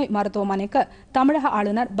புற்றுநோய் மருத்துவமனைக்கு தமிழக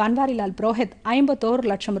ஆளுநர் பன்வாரிலால் புரோஹித்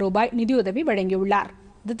 51 லட்சம் ரூபாய் நிதியுதவி வழங்கியுள்ளார்.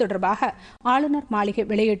 இது தொடர்பாக ஆளுநர் மாளிகை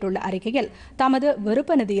வெளியிட்டுள்ள அறிக்கையில் தமது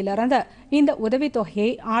விருப்ப நிதியிலிருந்து இந்த உதவித்தொகையை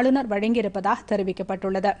ஆளுநர் வழங்கியிருப்பதாக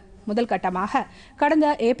தெரிவிக்கப்பட்டுள்ளது. முதல் கட்டமாக கடந்த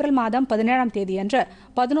ஏப்ரல் மாதம் 17ஆம் தேதியன்று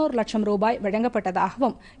 11 லட்சம் ரூபாய்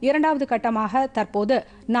வழங்கப்பட்டதாகவும் இரண்டாவது கட்டமாக தற்போது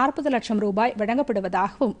 40 லட்சம் ரூபாய்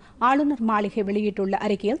வழங்கப்படுவதாகவும் ஆளுநர் மாளிகை வெளியிட்டுள்ள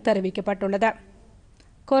அறிக்கையில் தெரிவிக்கப்பட்டுள்ளது.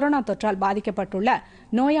 கொரோனா தொற்றால் பாதிக்கப்பட்டுள்ள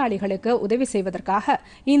நோயாளிகளுக்கு உதவி செய்வதற்காக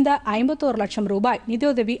இந்த 51 லட்சம் ரூபாய்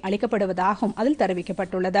நிதியுதவி அளிக்கப்படுவதாகவும் அதில்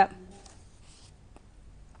தெரிவிக்கப்பட்டுள்ளது.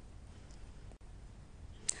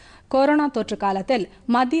 கொரோனா தொற்று காலத்தில்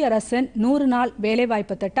மத்திய அரசின் 100 நாள்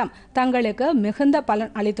வேலைவாய்ப்பு திட்டம் தங்களுக்கு மிகுந்த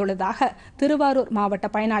பலன் அளித்துள்ளதாக திருவாரூர் மாவட்ட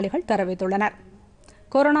பயனாளிகள் தெரிவித்துள்ளனர்.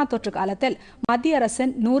 கொரோனா தொற்று காலத்தில் மத்திய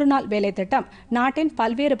அரசின் 100 நாள் வேலை திட்டம் நாட்டின்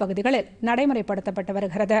பல்வேறு பகுதிகளில் நடைமுறைப்படுத்தப்பட்டு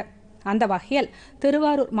வருகிறது. அந்த வகையில்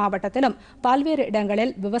திருவாரூர் மாவட்டத்திலும் பல்வேறு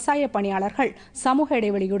இடங்களில் விவசாய பணியாளர்கள் சமூக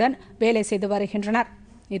இடைவெளியுடன் வேலை செய்து வருகின்றனர்.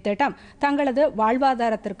 இத்திட்டம் தங்களது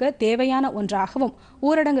வாழ்வாதாரத்திற்கு தேவையான ஒன்றாகவும்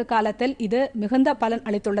ஊரடங்கு காலத்தில் இது மிகுந்த பலன்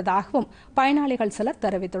அளித்துள்ளதாகவும் பயனாளிகள் சிலர்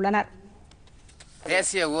தெரிவித்துள்ளனர்.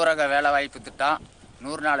 தேசிய ஊரக வேலைவாய்ப்பு திட்டம்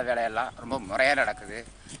 100 நாள் வேலையெல்லாம் ரொம்ப முறையாக நடக்குது.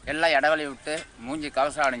 எல்லாம் இடைவெளி விட்டு மூஞ்சி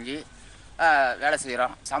கவசம் அணிஞ்சு வேலை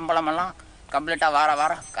செய்கிறோம். சம்பளமெல்லாம் கம்ப்ளீட்டாக வாரம்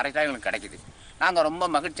கரெக்டாக எங்களுக்கு கிடைக்குது. நாங்கள் ரொம்ப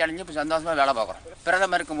மகிழ்ச்சி அடைஞ்சு இப்போ சந்தோஷமாக வேலை பார்க்குறோம்.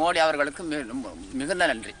 பிரதமருக்கு மோடி அவர்களுக்கு மிகுந்த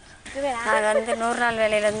நன்றி. நாங்கள் 100 நாள்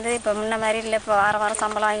வேலையிலேருந்து இப்போ முன்ன மாதிரி இல்லை. இப்போ வாரம்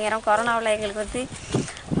சம்பளம் வாங்கிறோம். கொரோனாவில் எங்களுக்கு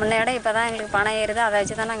முன்னையோட இப்போ தான் எங்களுக்கு பணம் ஏறுது. அதை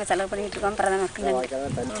வச்சு தான் நாங்கள் செலவு பண்ணிகிட்டு இருக்கோம். பிரதமருக்கு நன்றி.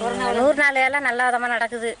 100 நாள் வேலை நல்ல விதமாக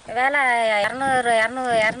நடக்குது. வேலை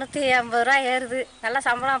 250 ரூபா ஏறுது. நல்லா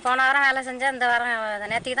சம்பளம். போன வாரம் வேலை செஞ்சேன். இந்த வாரம்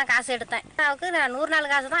நேற்றுக்கு தான் காசு எடுத்தேன். அதுக்கு 100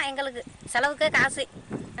 நாள் காசு தான் எங்களுக்கு செலவுக்கு காசு.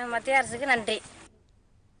 மத்திய அரசுக்கு நன்றி.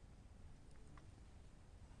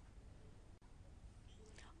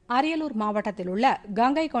 அரியலூர் மாவட்டத்தில் உள்ள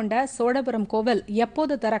கங்கை கொண்ட சோழபுரம் கோவில்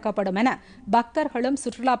எப்போது திறக்கப்படும் என பக்தர்களும்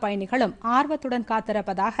சுற்றுலா பயணிகளும் ஆர்வத்துடன்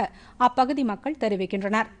காத்திருப்பதாக அப்பகுதி மக்கள்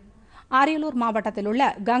தெரிவிக்கின்றனர். அரியலூர் மாவட்டத்தில் உள்ள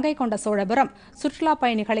கங்கை கொண்ட சோழபுரம் சுற்றுலா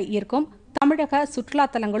பயணிகளை ஈர்க்கும் தமிழக சுற்றுலா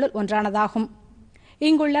தலங்களுள் ஒன்றானதாகும்.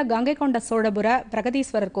 இங்குள்ள கங்கை கொண்ட சோழபுர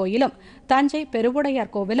பிரகதீஸ்வரர் கோயிலும் தஞ்சை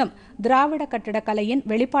பெருவுடையார் கோவிலும் திராவிட கட்டிடக்கலையின்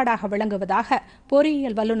வெளிப்பாடாக விளங்குவதாக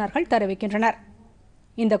பொறியியல் வல்லுநர்கள் தெரிவிக்கின்றனர்.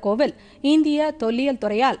 இந்த கோவில் இந்திய தொல்லியல்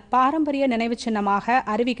துறையால் பாரம்பரிய நினைவுச் சின்னமாக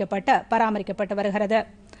அறிவிக்கப்பட்டு பராமரிக்கப்பட்டு வருகிறது.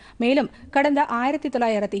 மேலும் கடந்த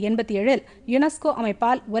 1987 யுனெஸ்கோ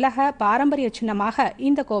அமைப்பால் உலக பாரம்பரிய சின்னமாக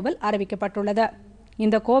இந்த கோவில் அறிவிக்கப்பட்டுள்ளது.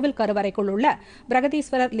 இந்த கோவில் கருவறைக்குள் உள்ள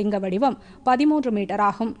பிரகதீஸ்வரர் லிங்க வடிவம் 13 மீட்டர்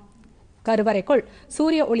ஆகும். கருவறைக்குள்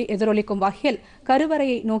சூரிய ஒளி எதிரொலிக்கும் வகையில்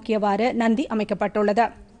கருவறையை நோக்கியவாறு நந்தி அமைக்கப்பட்டுள்ளது.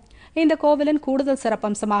 இந்த கோவிலின் கூடுதல்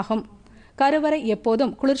சிறப்பம்சமாகும். கருவறை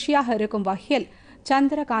எப்போதும் குளிர்ச்சியாக இருக்கும் வகையில்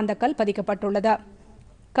சந்திர காந்தக்கல் பதிக்கப்பட்டுள்ளது.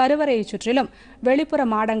 கருவறையை சுற்றிலும் வெளிப்புற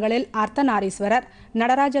மாடங்களில் அர்த்தநாரீஸ்வரர்,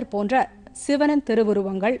 நடராஜர் போன்ற சிவனின்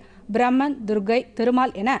திருவுருவங்கள், பிரம்மன், துர்கை,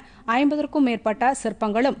 திருமால் என 50க்கும் மேற்பட்ட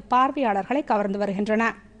சிற்பங்களும் பார்வையாளர்களை கவர்ந்து வருகின்றன.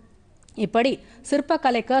 இப்படி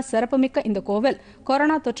சிற்பக்கலைக்கு சிறப்புமிக்க இந்த கோவில்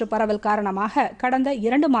கொரோனா தொற்று பரவல் காரணமாக கடந்த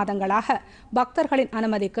 2 மாதங்களாக பக்தர்களின்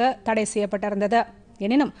அனுமதிக்கு தடை செய்யப்பட்டிருந்தது.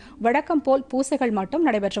 எனினும் வழக்கம் போல் பூசைகள் மட்டும்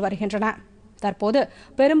நடைபெற்று வருகின்றன. தற்போது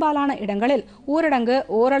பெரும்பாலான இடங்களில் ஊரடங்கு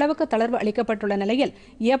ஓரளவுக்கு தளர்வு அளிக்கப்பட்டுள்ள நிலையில்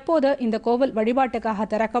எப்போது இந்த கோவில் வழிபாட்டுக்காக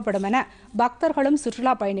திறக்கப்படும் என பக்தர்களும்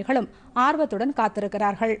சுற்றுலா பயணிகளும் ஆர்வத்துடன்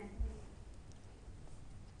காத்திருக்கிறார்கள்.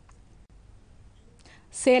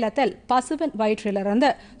 சேலத்தில் பசுவின் வயிற்றிலிருந்து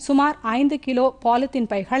சுமார் 5 கிலோ பாலித்தீன்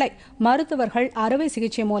பைகளை மருத்துவர்கள் அறுவை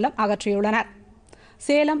சிகிச்சை மூலம் அகற்றியுள்ளனர்.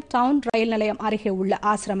 சேலம் டவுன் ரயில் நிலையம் அருகே உள்ள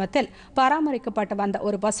ஆசிரமத்தில் பராமரிக்கப்பட்டு வந்த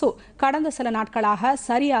ஒரு பசு கடந்த சில நாட்களாக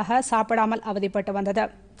சரியாக சாப்பிடாமல் அவதிப்பட்டு வந்தது.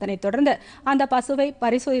 இதனைத் தொடர்ந்து அந்த பசுவை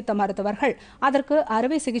பரிசோதித்த மருத்துவர்கள் அதற்கு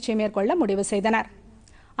அறுவை சிகிச்சை மேற்கொள்ள முடிவு செய்தனர்.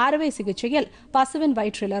 அறுவை சிகிச்சையில் பசுவின்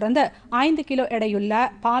வயிற்றிலிருந்து 5 கிலோ எடையுள்ள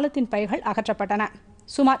பாலித்தீன் பைகள் அகற்றப்பட்டன.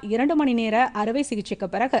 சுமார் 2 மணி நேர அறுவை சிகிச்சைக்கு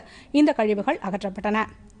பிறகு இந்த கழிவுகள் அகற்றப்பட்டன.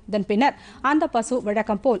 இதன் பின்னர் அந்த பசு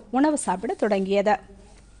வழக்கம் போல் உணவு சாப்பிட தொடங்கியது.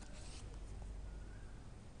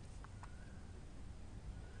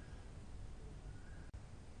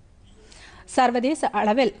 சர்வதேச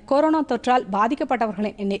அளவில் கொரோனா தொற்றால்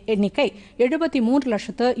பாதிக்கப்பட்டவர்களின் எண்ணிக்கை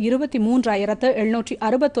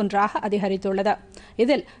 73,23,761 அதிகரித்துள்ளது.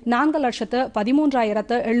 இதில்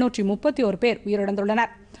 4,13,731 பேர்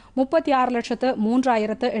உயிரிழந்துள்ளனர்.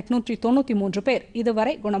 36,03,893 பேர்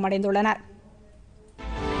இதுவரை குணமடைந்துள்ளனர்.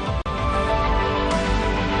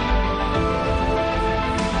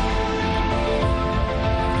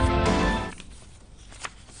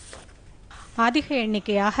 அதிக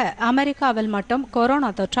எண்ணிக்கையாக அமெரிக்காவில் மட்டும் கொரோனா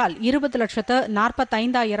தொற்றால்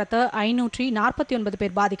 20,45,549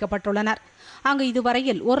 பேர் பாதிக்கப்பட்டுள்ளனர். அங்கு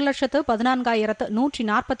இதுவரையில்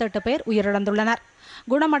 1,14,148 பேர் உயிரிழந்துள்ளனர்.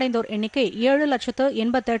 குணமடைந்தோர் எண்ணிக்கை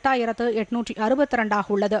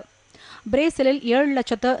 7,88,862 உள்ளது. பிரேசிலில்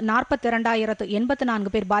 7,42,084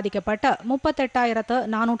 பேர் பாதிக்கப்பட்டு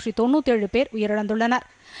 38,497 பேர் உயிரிழந்துள்ளனர்.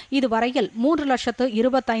 இதுவரையில்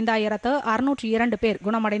 3,25,602 பேர்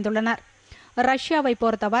குணமடைந்துள்ளனர். ரஷ்யாவை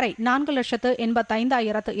பொறுத்தவரை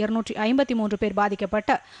 4,85,253 பேர்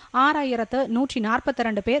பாதிக்கப்பட்டு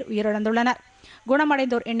 6,142 பேர் உயிரிழந்துள்ளனர்.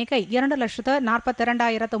 குணமடைந்தோர் எண்ணிக்கை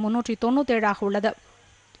 2,42,397 உள்ளது.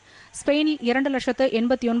 ஸ்பெயினில்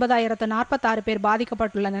 2,89,046 பேர்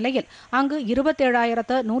பாதிக்கப்பட்டுள்ள நிலையில் அங்கு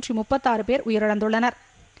 27,136 பேர் உயிரிழந்துள்ளனர்.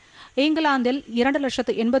 இங்கிலாந்தில்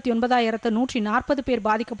 2,89,140 பேர்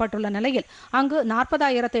பாதிக்கப்பட்டுள்ள நிலையில் அங்கு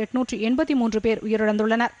 40,883 பேர்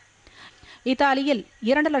உயிரிழந்துள்ளனர். இத்தாலியில்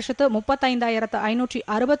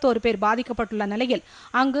 2,35,561 பேர் பாதிக்கப்பட்டுள்ள நிலையில்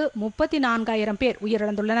அங்கு 34,000 பேர்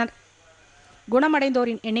உயிரிழந்துள்ளனர்.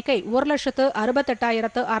 குணமடைந்தோரின் எண்ணிக்கை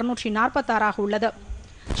 1,68,646 உள்ளது.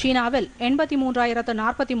 சீனாவில்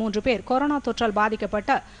 83,043 பேர் கொரோனா தொற்றால்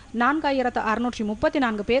பாதிக்கப்பட்டு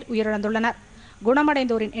 4,634 பேர் உயிரிழந்துள்ளனர்.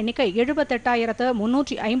 குணமடைந்தோரின் எண்ணிக்கை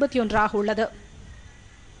 78,351 உள்ளது.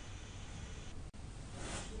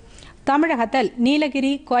 தமிழகத்தில்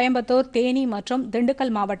நீலகிரி, கோயம்புத்தூர், தேனி மற்றும்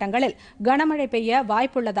திண்டுக்கல் மாவட்டங்களில் கனமழை பெய்ய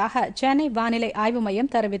வாய்ப்புள்ளதாக சென்னை வானிலை ஆய்வு மையம்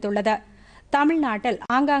தெரிவித்துள்ளது. தமிழ்நாட்டில்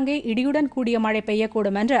ஆங்காங்கே இடியுடன் கூடிய மழை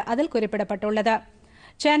பெய்யக்கூடும் என்று அதில் குறிப்பிடப்பட்டுள்ளது.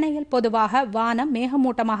 சென்னையில் பொதுவாக வானம்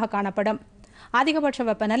மேகமூட்டமாக காணப்படும். அதிகபட்ச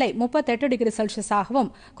வெப்பநிலை 38 டிகிரி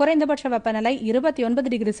செல்சியஸாகவும் குறைந்தபட்ச வெப்பநிலை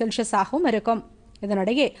 29 டிகிரி செல்சியஸாகவும் இருக்கும்.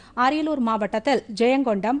 இதனிடையே அரியலூர் மாவட்டத்தில்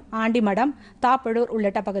ஜெயங்கொண்டம், ஆண்டிமடம், தாப்பழூர்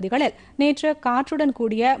உள்ளிட்ட பகுதிகளில் நேற்று காற்றுடன்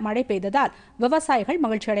கூடிய மழை பெய்ததால் விவசாயிகள்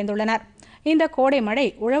மகிழ்ச்சியடைந்துள்ளனர். இந்த கோடை மழை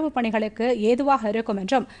உழவு பணிகளுக்கு ஏதுவாக இருக்கும்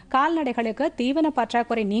என்றும் கால்நடைகளுக்கு தீவன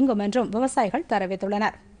பற்றாக்குறை நீங்கும் என்றும் விவசாயிகள்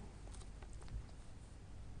தெரிவித்துள்ளனர்.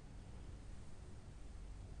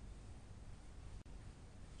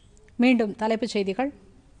 மீண்டும் தலைப்புச் செய்திகள்.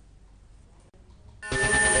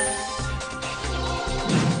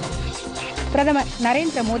 பிரதமர்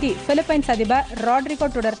நரேந்திர மோடி பிலிப்பைன்ஸ் அதிபர் ராட்ரிகோ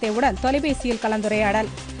டுடர்தேவுடன் தொலைபேசியில் கலந்துரையாடல்.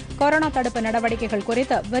 கொரோனா தடுப்பு நடவடிக்கைகள்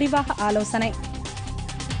குறித்து விரிவாக ஆலோசனை.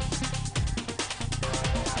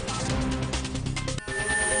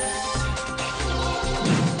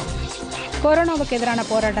 கொரோனாவுக்கு எதிரான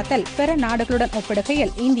போராட்டத்தில் பிற நாடுகளுடன்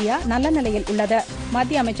ஒப்பிடுகையில் இந்தியா நல்ல நிலையில் உள்ளது.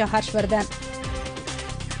 மத்திய அமைச்சர் ஹர்ஷ்வர்தன்.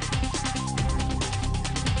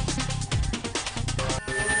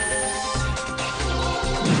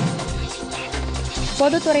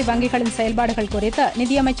 பொதுத்துறை வங்கிகளின் செயல்பாடுகள் குறித்து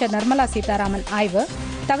நிதியமைச்சர் நிர்மலா சீதாராமன் ஆய்வு.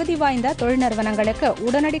 தகுதி வாய்ந்த தொழில் நிறுவனங்களுக்கு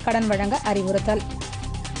உடனடி கடன் வழங்க அறிவுறுத்தல்.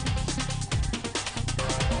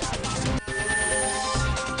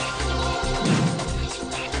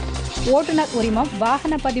 ஓட்டுநர் உரிமம்,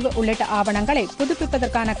 வாகன பதிவு உள்ளிட்ட ஆவணங்களை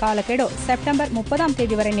புதுப்பிப்பதற்கான காலக்கெடு செப்டம்பர் 30ஆம்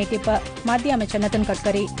தேதி வரை நீட்டிப்பு. மத்திய அமைச்சர் நிதின்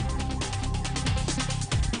கட்கரி.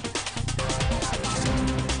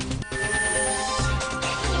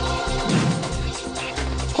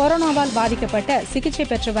 கொரோனாவால் பாதிக்கப்பட்ட சிகிச்சை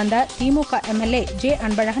பெற்று வந்த திமுக எம்எல்ஏ ஜே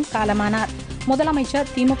அன்பழகன் காலமானார். முதலமைச்சர்,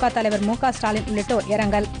 திமுக தலைவர் மு க ஸ்டாலின் உள்ளிட்டோர்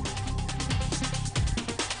இரங்கல்.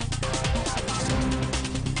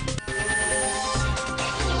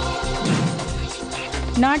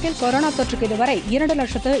 நாட்டில் கொரோனா தொற்றுக்கு இதுவரை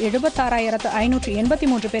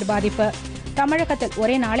 2,76,583 பேர் பாதிப்பு. தமிழகத்தில்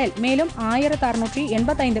ஒரே நாளில் மேலும்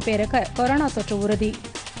 1,685 பேருக்கு கொரோனா தொற்று உறுதி.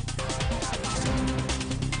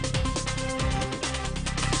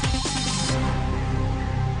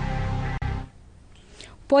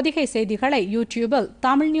 பொதிகை செய்திகளை யூடியூபில்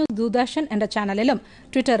தமிழ் நியூஸ் தூர்தர்ஷன் என்ற சேனலிலும்,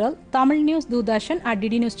 ட்விட்டரில் Tamil news Doordarshan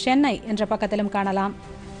 @DD News Chennai என்ற பக்கத்திலும் காணலாம்.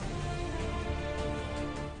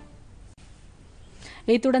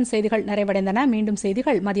 இத்துடன் செய்திகள் நிறைவடைந்தன. மீண்டும்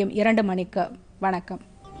செய்திகள் மதியம் 2 மணிக்கு. வணக்கம்.